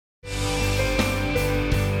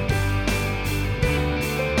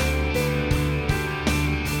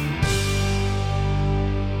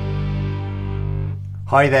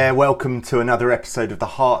Hi there, welcome to another episode of The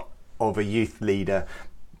Heart of a Youth Leader.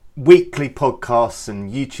 Weekly podcasts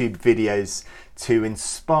and YouTube videos to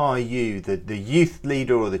inspire you, the youth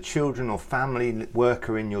leader or the children or family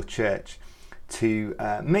worker in your church, to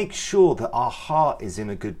make sure that our heart is in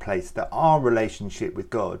a good place, that our relationship with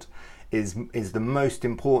God is the most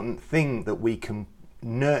important thing that we can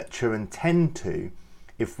nurture and tend to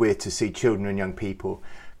if we're to see children and young people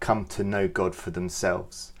come to know God for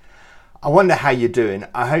themselves. I wonder how you're doing.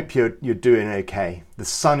 I hope you're doing okay. The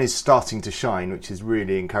sun is starting to shine, which is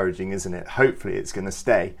really encouraging, isn't it? Hopefully it's going to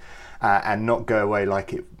stay and not go away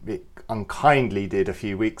like it unkindly did a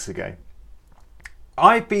few weeks ago.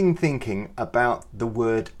 I've been thinking about the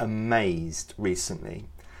word amazed recently.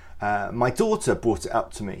 My daughter brought it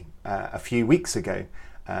up to me a few weeks ago.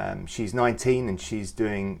 She's 19 and she's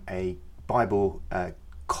doing a Bible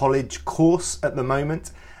college course at the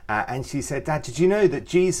moment. And she said, "Dad, did you know that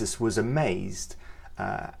Jesus was amazed?"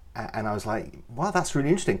 And I was like, wow, that's really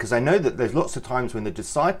interesting, because I know that there's lots of times when the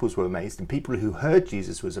disciples were amazed and people who heard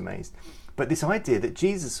Jesus was amazed. But this idea that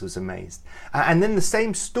Jesus was amazed. And then the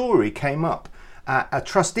same story came up at a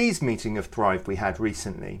trustees meeting of Thrive we had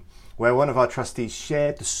recently, where one of our trustees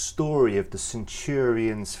shared the story of the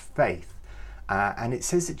centurion's faith. And it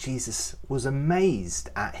says that Jesus was amazed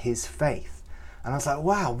at his faith. And I was like,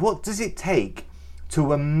 wow, what does it take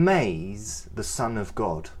to amaze the Son of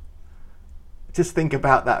God? Just think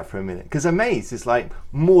about that for a minute, because amaze is like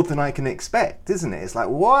more than I can expect, isn't it? It's like,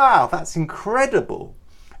 wow, that's incredible.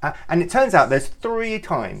 And it turns out there's 3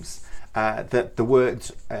 times that the word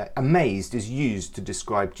amazed is used to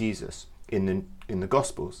describe Jesus in the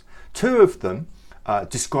Gospels. 2 of them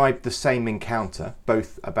describe the same encounter,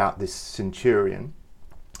 both about this centurion,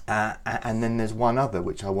 and then there's one other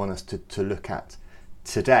which I want us to look at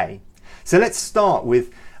today. So let's start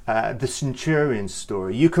with the centurion's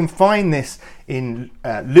story. You can find this in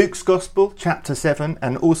Luke's Gospel, chapter 7,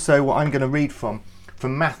 and also what I'm going to read from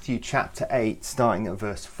Matthew chapter 8, starting at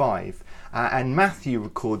verse 5. And Matthew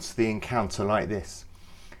records the encounter like this.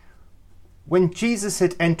 When Jesus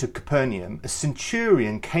had entered Capernaum, a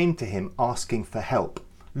centurion came to him asking for help.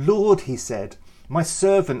 "Lord," he said, "my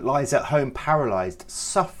servant lies at home paralyzed,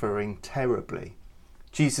 suffering terribly."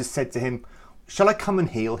 Jesus said to him, "Shall I come and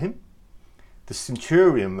heal him?" The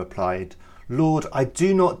centurion replied, "Lord, I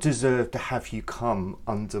do not deserve to have you come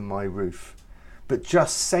under my roof, but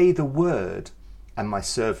just say the word and my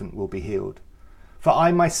servant will be healed. For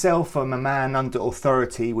I myself am a man under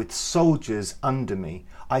authority with soldiers under me.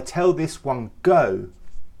 I tell this one, go,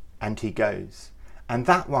 and he goes, and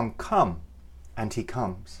that one, come, and he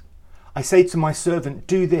comes. I say to my servant,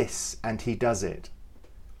 do this, and he does it."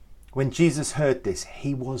 When Jesus heard this,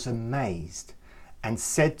 he was amazed and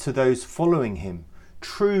said to those following him,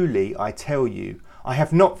 "Truly, I tell you, I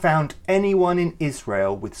have not found anyone in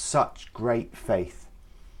Israel with such great faith.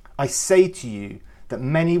 I say to you that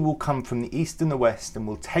many will come from the east and the west and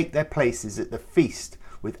will take their places at the feast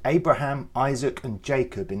with Abraham, Isaac, and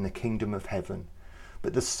Jacob in the kingdom of heaven.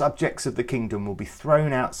 But the subjects of the kingdom will be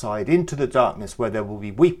thrown outside into the darkness, where there will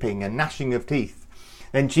be weeping and gnashing of teeth."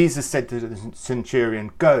 Then Jesus said to the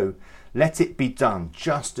centurion, "Go, let it be done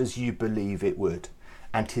just as you believe it would."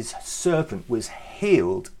 And his servant was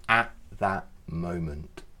healed at that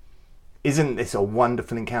moment. Isn't this a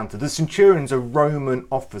wonderful encounter? The centurion's a Roman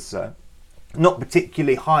officer, not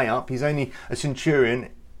particularly high up. He's only a centurion,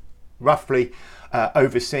 roughly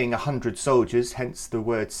overseeing 100 soldiers, hence the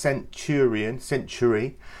word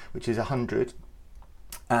century, which is 100.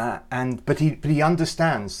 But he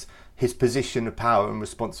understands his position of power and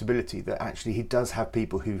responsibility, that actually he does have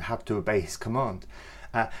people who have to obey his command.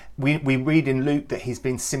 We read in Luke that he's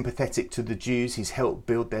been sympathetic to the Jews. He's helped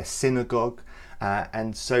build their synagogue,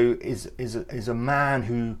 and so is a man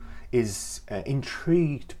who is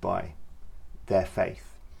intrigued by their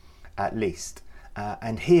faith, at least.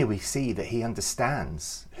 And here we see that he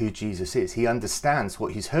understands who Jesus is. He understands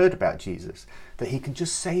what he's heard about Jesus, that he can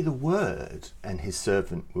just say the word and his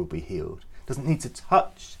servant will be healed. Doesn't need to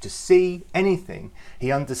touch, to see anything.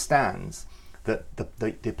 He understands that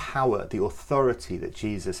the power, the authority that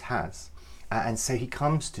Jesus has. And so he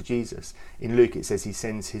comes to Jesus. In Luke it says he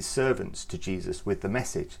sends his servants to Jesus with the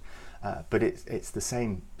message. But it's the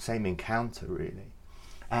same encounter, really.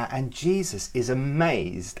 And Jesus is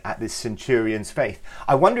amazed at this centurion's faith.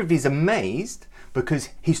 I wonder if he's amazed because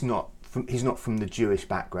he's not from the Jewish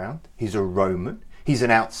background. He's a Roman. He's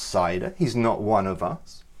an outsider. He's not one of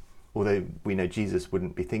us. Although we know Jesus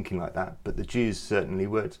wouldn't be thinking like that, but the Jews certainly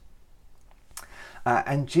would.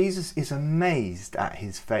 And Jesus is amazed at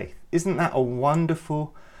his faith. Isn't that a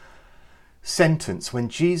wonderful sentence? When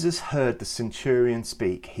Jesus heard the centurion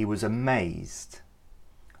speak, he was amazed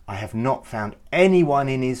I have not found anyone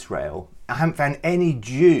in Israel, I haven't found any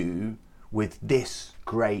Jew with this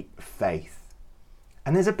great faith.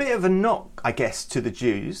 And there's a bit of a knock, I guess, to the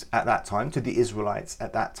Jews at that time, to the Israelites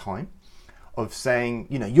at that time, of saying,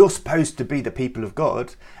 you're supposed to be the people of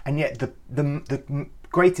God, and yet the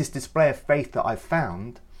greatest display of faith that I've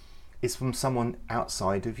found is from someone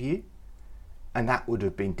outside of you. And that would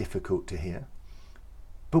have been difficult to hear.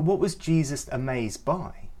 But what was Jesus amazed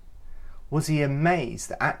by? Was he amazed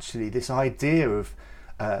that actually this idea of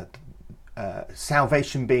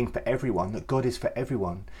salvation being for everyone, that God is for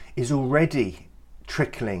everyone, is already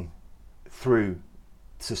trickling through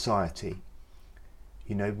society?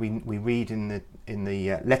 We read in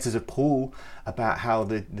the letters of Paul about how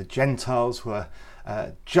the Gentiles were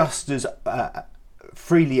just as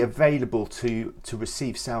freely available to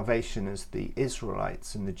receive salvation as the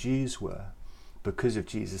Israelites and the Jews were, because of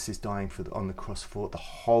Jesus' dying on the cross for the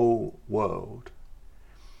whole world.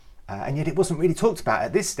 And yet it wasn't really talked about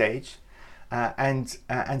at this stage. And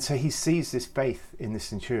so he sees this faith in the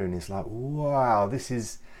centurion. He's like, wow, this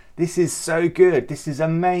is so good. This is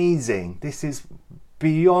amazing. This is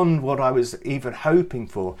beyond what I was even hoping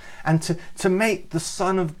for. And to make the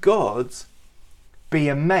Son of God be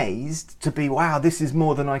amazed, to be, wow, this is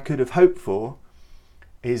more than I could have hoped for,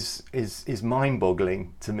 is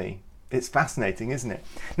mind-boggling to me. It's fascinating, isn't it?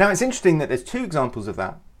 Now, it's interesting that there's two examples of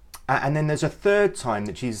that. And then there's a third time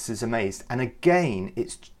that Jesus is amazed. And again,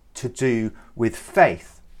 it's to do with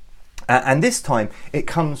faith. And this time, it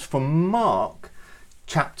comes from Mark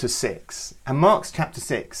chapter 6. And Mark's chapter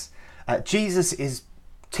 6, Jesus is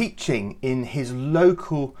teaching in his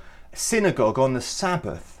local synagogue on the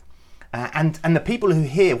Sabbath. And the people who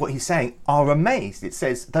hear what he's saying are amazed. It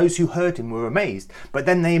says those who heard him were amazed, but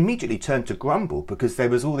then they immediately turned to grumble because there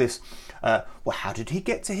was all this, well, how did he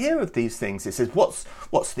get to hear of these things? It says,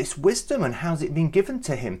 what's this wisdom and how's it been given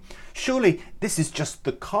to him? Surely this is just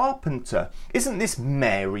the carpenter. Isn't this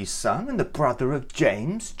Mary's son and the brother of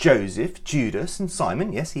James, Joseph, Judas and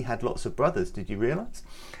Simon? Yes, he had lots of brothers, did you realise?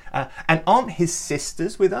 And aren't his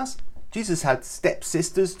sisters with us? Jesus had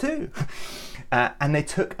stepsisters too. And they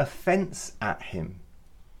took offence at him.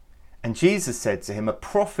 And Jesus said to him, a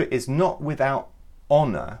prophet is not without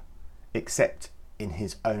honour except in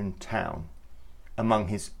his own town, among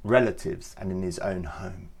his relatives and in his own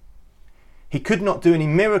home. He could not do any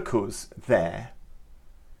miracles there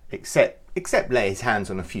except lay his hands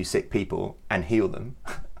on a few sick people and heal them.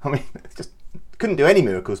 I mean, just couldn't do any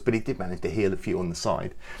miracles, but he did manage to heal a few on the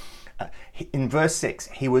side. In verse 6,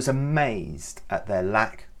 he was amazed at their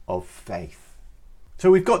lack of faith. So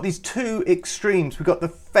we've got these two extremes. We've got the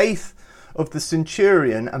faith of the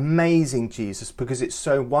centurion amazing Jesus because it's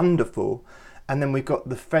so wonderful. And then we've got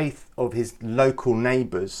the faith of his local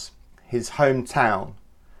neighbours, his hometown,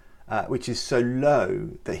 which is so low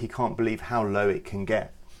that he can't believe how low it can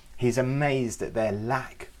get. He's amazed at their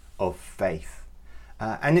lack of faith.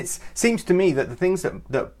 And it seems to me that the things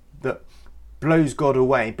that blows God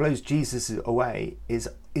away, blows Jesus away, is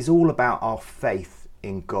all about our faith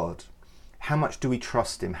in God. How much do we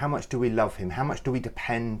trust him? How much do we love him? How much do we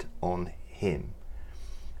depend on him?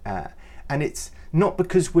 And it's not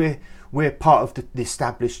because we're part of the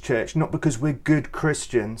established church, not because we're good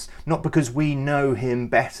Christians, not because we know him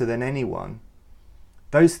better than anyone.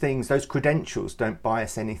 Those things, those credentials don't buy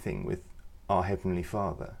us anything with our Heavenly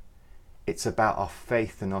Father. It's about our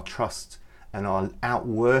faith and our trust and our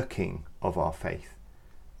outworking of our faith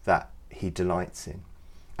that he delights in.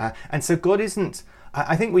 And so God isn't,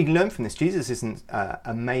 I think we learn from this, Jesus isn't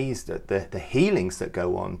amazed at the healings that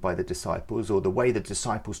go on by the disciples, or the way the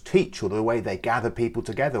disciples teach, or the way they gather people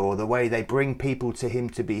together, or the way they bring people to him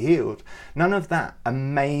to be healed. None of that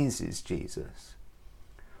amazes Jesus.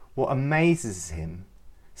 What amazes him,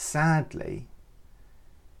 sadly,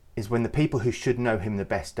 is when the people who should know him the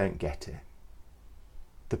best don't get it.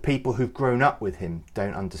 The people who've grown up with him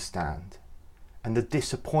don't understand. And the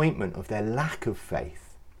disappointment of their lack of faith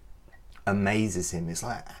amazes him. It's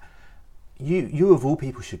like, you of all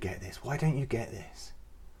people should get this. Why don't you get this?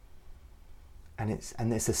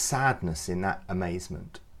 And there's a sadness in that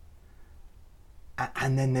amazement.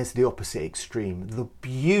 And then there's the opposite extreme, the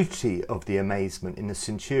beauty of the amazement in the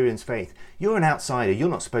centurion's faith. You're an outsider, you're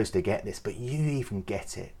not supposed to get this, but you even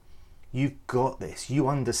get it. You've got this. You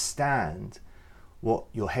understand what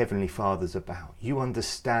your Heavenly Father's about. You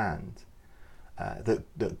understand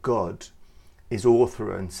that God is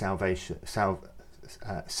author and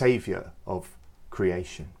saviour of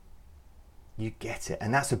creation. You get it.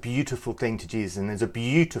 And that's a beautiful thing to Jesus, and there's a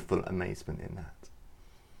beautiful amazement in that.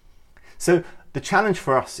 So the challenge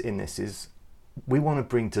for us in this is we want to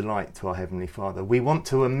bring delight to our Heavenly Father. We want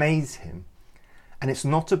to amaze him. And it's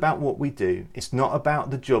not about what we do. It's not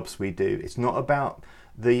about the jobs we do. It's not about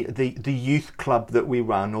the youth club that we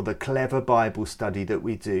run, or the clever Bible study that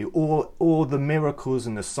we do, or the miracles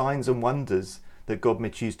and the signs and wonders that God may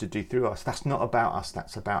choose to do through us. That's not about us.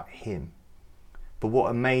 That's about him. But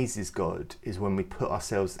what amazes God is when we put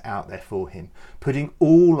ourselves out there for him, putting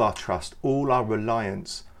all our trust, all our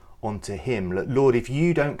reliance onto him. Lord, if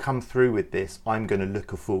you don't come through with this, I'm going to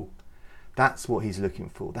look a fool. That's what he's looking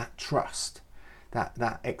for, that trust,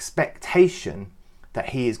 that expectation that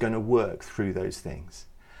he is going to work through those things.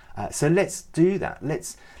 So let's do that.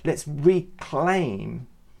 Let's reclaim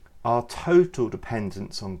our total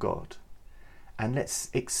dependence on God, and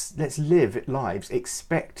let's live lives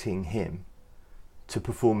expecting him to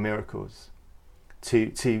perform miracles,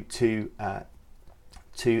 to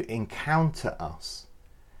encounter us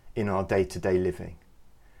in our day-to-day living,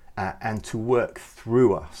 and to work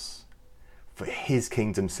through us for his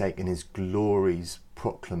kingdom's sake and his glory's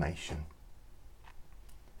proclamation.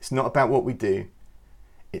 It's not about what we do,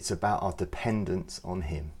 it's about our dependence on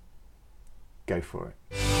him. Go for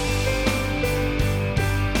it.